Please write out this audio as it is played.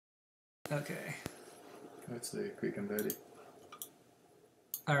Okay. Let's say quick and dirty.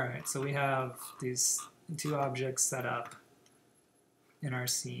 Alright, so we have these two objects set up in our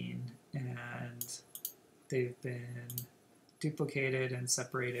scene, and they've been duplicated and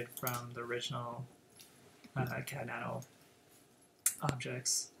separated from the original cadnano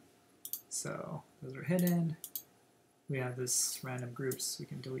objects. So those are hidden. We have this random groups, we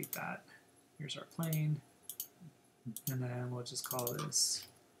can delete that. Here's our plane, and then we'll just call this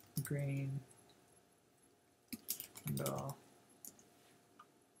green window,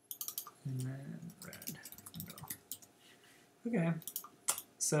 and then red window. Okay,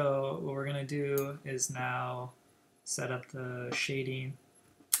 so what we're going to do is now set up the shading,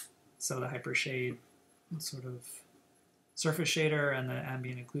 so the hypershade sort of surface shader and the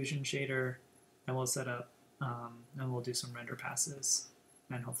ambient occlusion shader, and we'll set up and we'll do some render passes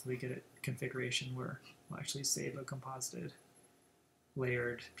and hopefully get a configuration where we'll actually save a composited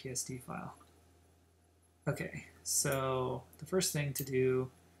layered PSD file. Okay, so the first thing to do,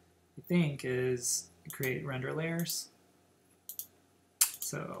 I think, is create render layers.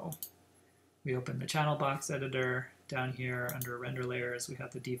 So we open the channel box editor. Down here under render layers, we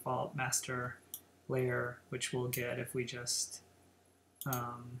have the default master layer, which we'll get if we just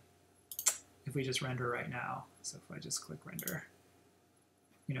render right now. So if I just click render,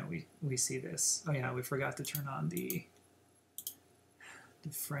 you know, we see this. Oh yeah, we forgot to turn on the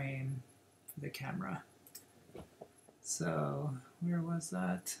frame for the camera. So where was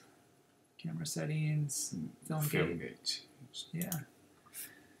that? Camera settings, film gauge. Yeah.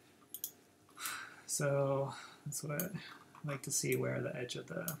 So that's what I'd like to see, where the edge of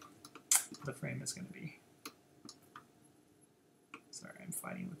the frame is going to be. Sorry, I'm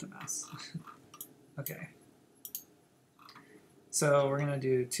fighting with the mouse. Okay. So we're going to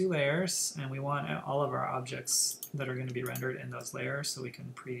do 2 layers, and we want all of our objects that are going to be rendered in those layers, so we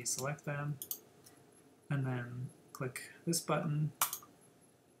can pre-select them. And then click this button,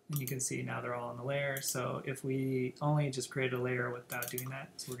 and you can see now they're all in the layer. So if we only just create a layer without doing that,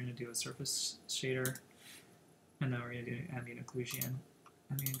 so we're going to do a surface shader, and then we're going to do an ambient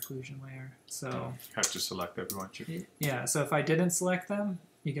occlusion layer. So you have to select everyone. Yeah, so if I didn't select them,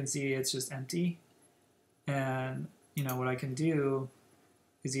 you can see it's just empty. And you know what I can do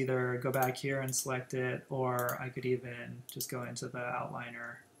is either go back here and select it, or I could even just go into the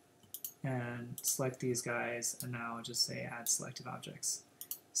outliner and select these guys, and now just say add selected objects.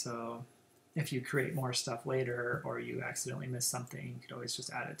 So if you create more stuff later, or you accidentally miss something, you could always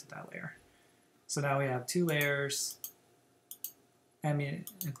just add it to that layer. So now we have 2 layers, ambient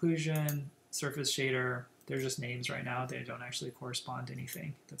occlusion, surface shader. They're just names right now. They don't actually correspond to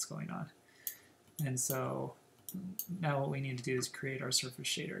anything that's going on. And so now what we need to do is create our surface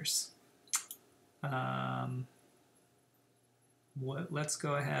shaders. Let's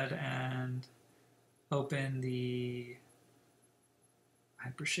go ahead and open the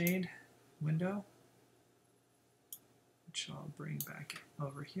hypershade window, which I'll bring back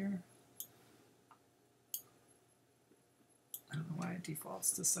over here. I don't know why it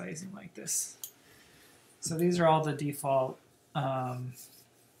defaults to sizing like this. So these are all the default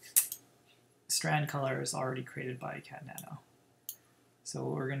strand colors already created by cadnano. So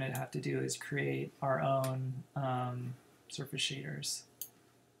what we're going to have to do is create our own surface shaders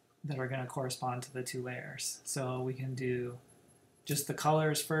that are going to correspond to the 2 layers. So we can do just the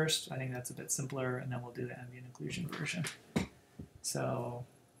colors first. I think that's a bit simpler, and then we'll do the ambient occlusion version. So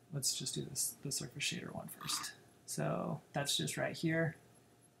let's just do the surface shader one first. So that's just right here.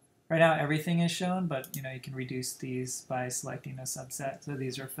 Right now everything is shown, but you know, you can reduce these by selecting a subset. So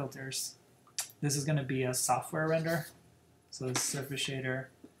these are filters. This is going to be a software render. So this surface shader.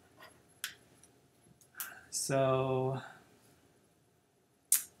 So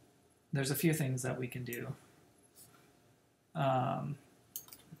there's a few things that we can do.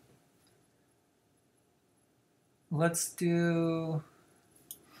 Let's do.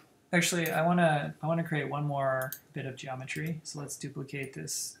 Actually, I want to create one more bit of geometry. So let's duplicate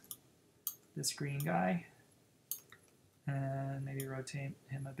this green guy, and maybe rotate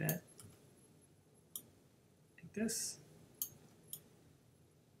him a bit, like this.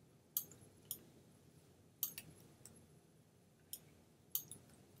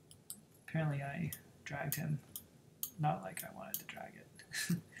 Apparently, I dragged him, not like I wanted to drag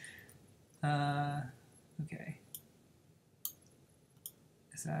it. Okay.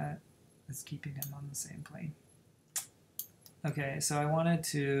 That's keeping him on the same plane. Okay, so I wanted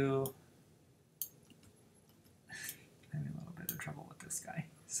to. I'm having a little bit of trouble with this guy.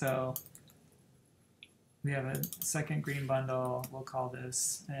 So we have a second green bundle. We'll call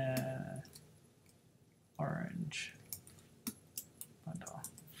this orange bundle.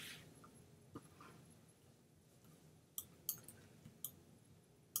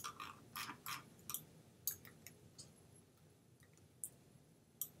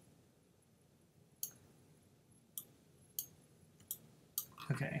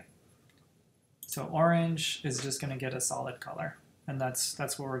 Okay. So orange is just going to get a solid color, and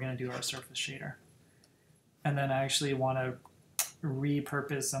that's where we're going to do our surface shader. And then I actually want to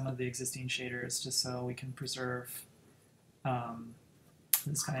repurpose some of the existing shaders just so we can preserve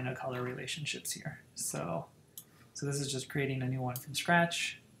this kind of color relationships here. So this is just creating a new one from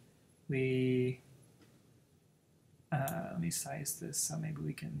scratch. Let me size this so maybe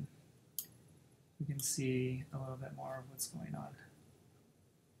we can see a little bit more of what's going on.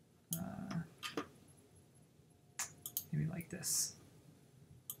 Maybe like this.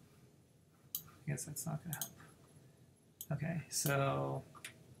 I guess that's not going to help. Okay, so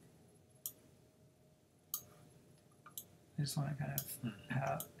I just want to kind of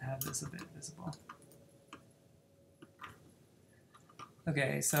have this a bit visible.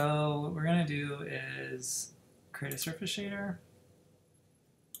 Okay, so what we're going to do is create a surface shader,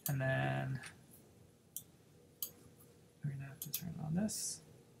 and then we're going to have to turn on this.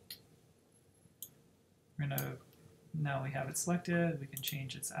 We're going to, now we have it selected, we can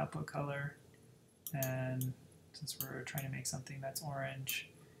change its output color, and since we're trying to make something that's orange,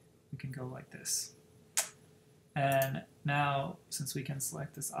 we can go like this. And now, since we can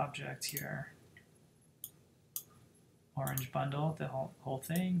select this object here, orange bundle, the whole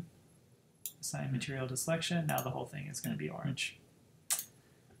thing, assign material to selection, now the whole thing is going to be orange.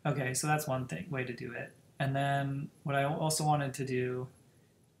 Okay, so that's one way to do it. And then what I also wanted to do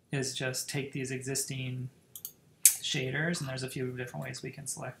is just take these existing shaders, and there's a few different ways we can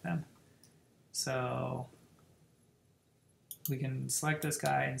select them. So we can select this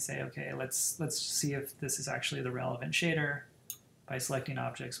guy and say, okay, let's see if this is actually the relevant shader by selecting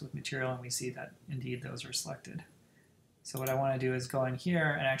objects with material, and we see that indeed those are selected. So what I want to do is go in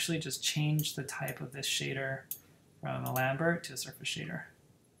here and actually just change the type of this shader from a Lambert to a surface shader.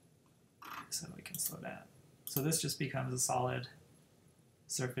 So we can slow down. So this just becomes a solid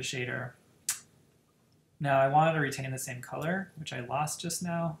surface shader. Now I wanted to retain the same color, which I lost just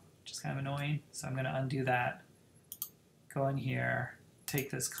now, which is kind of annoying. So I'm going to undo that, go in here,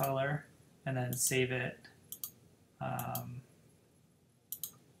 take this color, and then save it.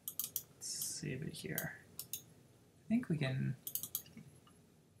 Save it here. I think we can. I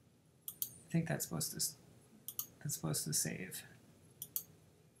think that's supposed to save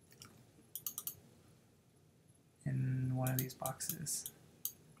in one of these boxes.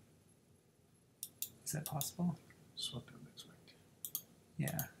 Is that possible? That's what I'm expecting.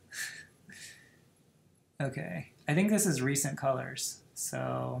 Yeah. Okay. I think this is recent colors.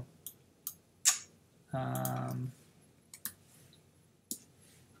 So done.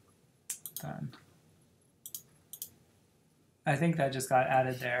 I think that just got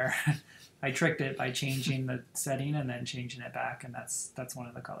added there. I tricked it by changing the setting and then changing it back, and that's one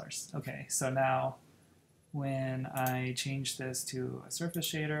of the colors. Okay, so now when I change this to a surface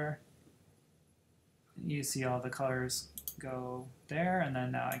shader, you see all the colors go there, and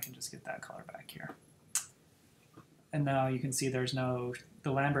then now I can just get that color back here. And now you can see there's no,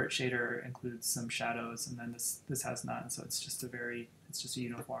 the Lambert shader includes some shadows, and then this has none, so it's just a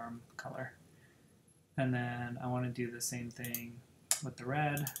uniform color. And then I want to do the same thing with the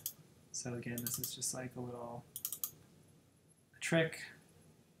red. So again, this is just like a trick.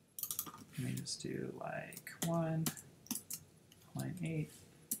 Let me just do like 1.8.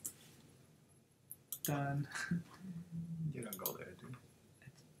 Done. You don't go there, do you?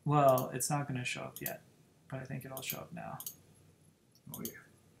 Well, it's not going to show up yet, but I think it'll show up now. Oh yeah.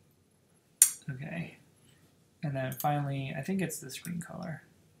 Okay. And then finally, I think it's this green color.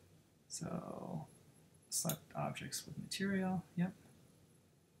 So select objects with material. Yep.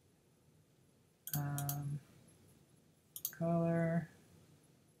 Color.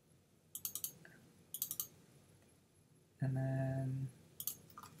 And then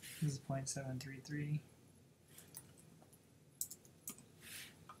this is 0.733.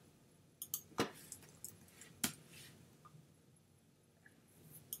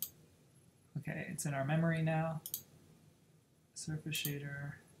 Okay, it's in our memory now. Surface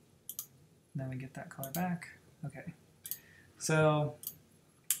shader. And then we get that color back. Okay. So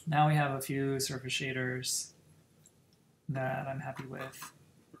now we have a few surface shaders that I'm happy with.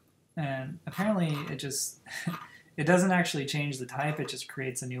 And apparently it just it doesn't actually change the type, it just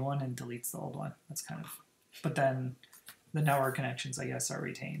creates a new one and deletes the old one. That's kind of, but then the network connections, I guess, are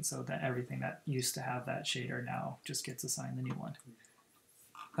retained, so that everything that used to have that shader now just gets assigned the new one.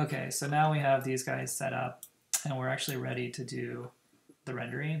 Okay, so now we have these guys set up, and we're actually ready to do the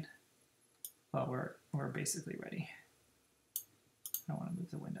rendering. Well, we're basically ready. I don't want to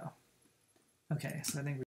move the window. Okay, so I think